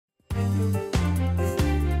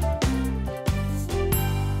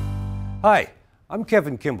Hi, I'm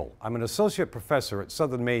Kevin Kimball. I'm an associate professor at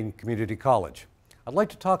Southern Maine Community College. I'd like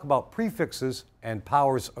to talk about prefixes and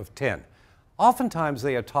powers of 10. Oftentimes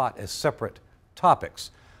they are taught as separate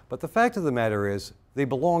topics, but the fact of the matter is they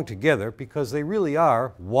belong together because they really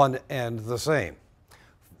are one and the same.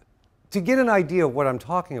 To get an idea of what I'm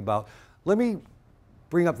talking about, let me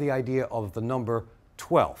bring up the idea of the number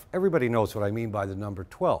 12. Everybody knows what I mean by the number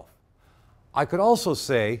 12. I could also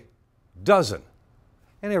say dozen,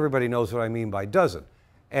 and everybody knows what I mean by dozen.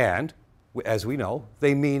 And, as we know,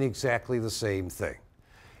 they mean exactly the same thing.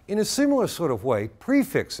 In a similar sort of way,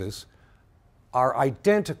 prefixes are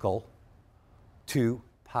identical to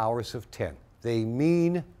powers of 10. They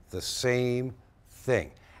mean the same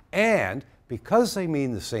thing. And because they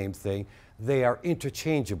mean the same thing, they are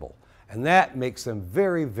interchangeable. And that makes them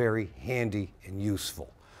very, very handy and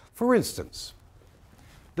useful. For instance,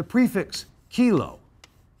 the prefix kilo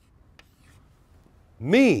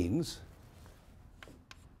means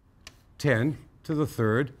 10 to the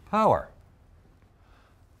third power.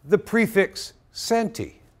 The prefix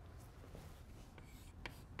centi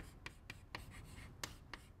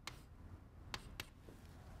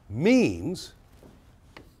means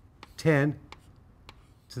 10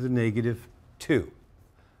 to the negative 2.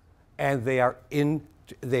 And they are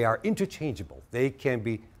interchangeable. They can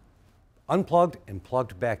be unplugged and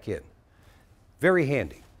plugged back in. Very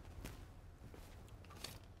handy.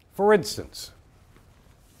 For instance,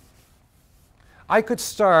 I could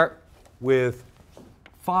start with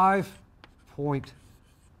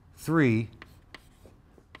 5.3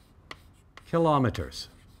 kilometers.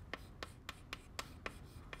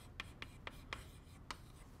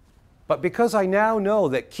 But because I now know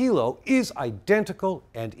that kilo is identical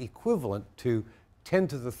and equivalent to 10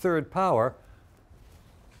 to the third power,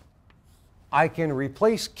 I can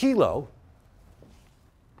replace kilo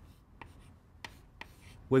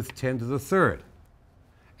with 10 to the third.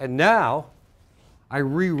 And now I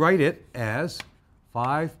rewrite it as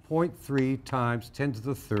 5.3 times 10 to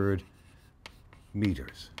the third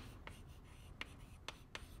meters.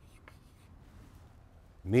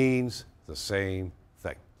 Means the same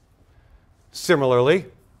thing. Similarly,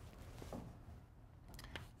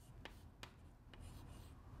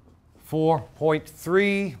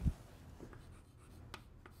 4.3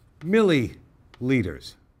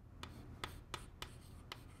 milliliters.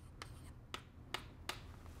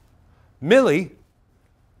 Milli,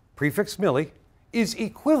 prefix milli, is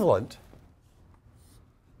equivalent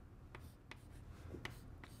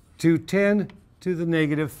to 10 to the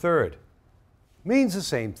negative third. Means the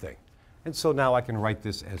same thing. And so now I can write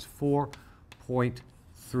this as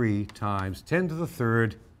 4.3 times 10 to the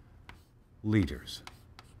third liters.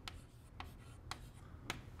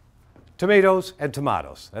 Tomatoes and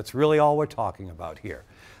tomatoes. That's really all we're talking about here.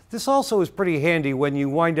 This also is pretty handy when you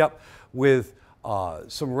wind up with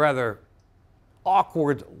some rather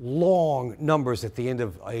awkward, long numbers at the end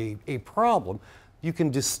of a problem. You can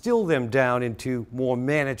distill them down into more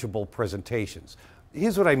manageable presentations.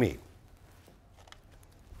 Here's what I mean.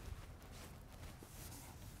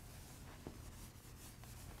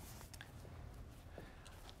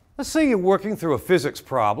 Let's say you're working through a physics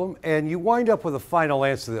problem and you wind up with a final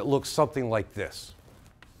answer that looks something like this.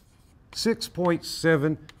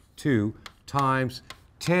 6.72 times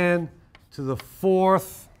 10 to the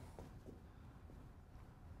fourth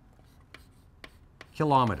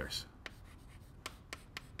kilometers.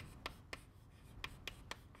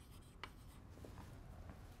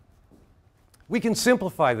 We can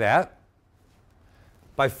simplify that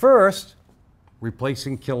by first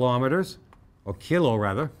replacing kilometers, or kilo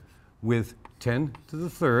rather, with 10 to the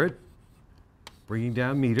third, bringing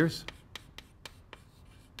down meters.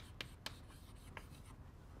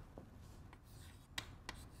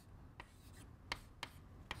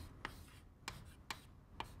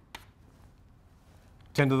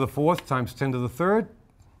 Ten to the fourth times 10 to the third,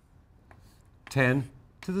 10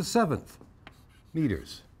 to the seventh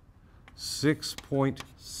meters.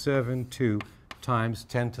 6.72 times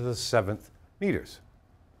 10 to the seventh meters.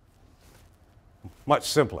 Much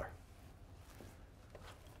simpler.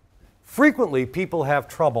 Frequently, people have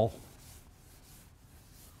trouble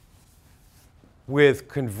with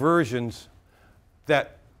conversions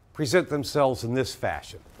that present themselves in this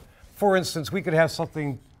fashion. For instance, we could have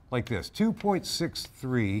something like this,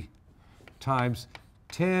 2.63 times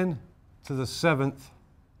 10 to the seventh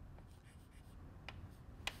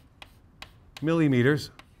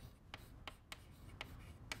millimeters.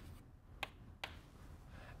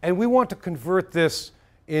 And we want to convert this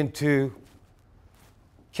into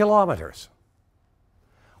kilometers.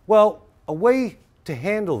 Well, a way to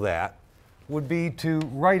handle that would be to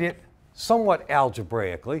write it somewhat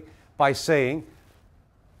algebraically by saying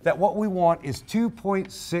that what we want is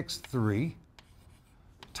 2.63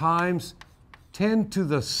 times 10 to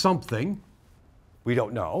the something, we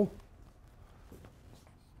don't know,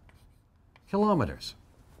 kilometers.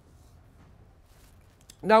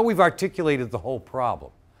 Now we've articulated the whole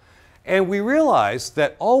problem. And we realize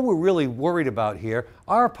that all we're really worried about here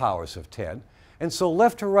are powers of 10. And so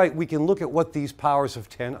left to right, we can look at what these powers of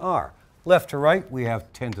 10 are. Left to right, we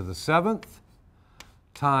have 10 to the 7th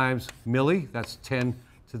times milli, that's 10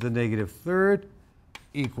 to the negative 3rd,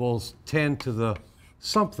 equals 10 to the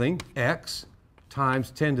something, x,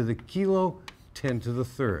 times 10 to the kilo, 10 to the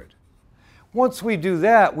 3rd. Once we do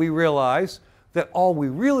that, we realize that all we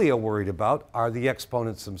really are worried about are the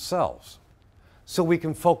exponents themselves. So we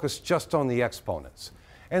can focus just on the exponents.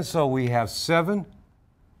 And so we have 7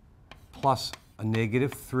 plus a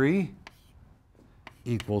negative 3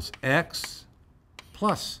 equals x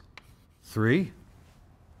plus 3,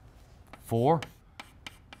 4,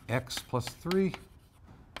 x plus 3,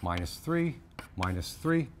 minus 3, minus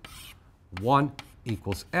 3, 1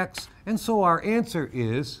 equals x. And so our answer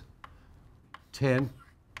is 10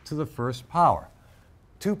 to the first power.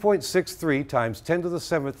 2.63 times 10 to the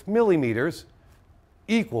 7th millimeters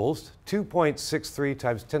equals 2.63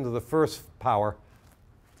 times 10 to the first power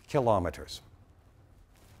kilometers.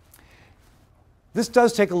 This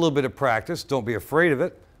does take a little bit of practice. Don't be afraid of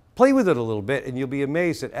it. Play with it a little bit and you'll be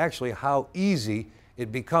amazed at actually how easy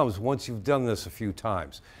it becomes once you've done this a few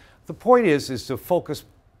times. The point is to focus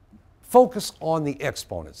on the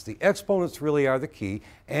exponents. The exponents really are the key,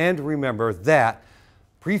 and remember that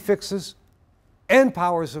prefixes and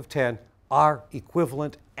powers of 10 are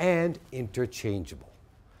equivalent and interchangeable.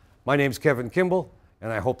 My name's Kevin Kimball,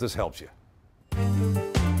 and I hope this helps you.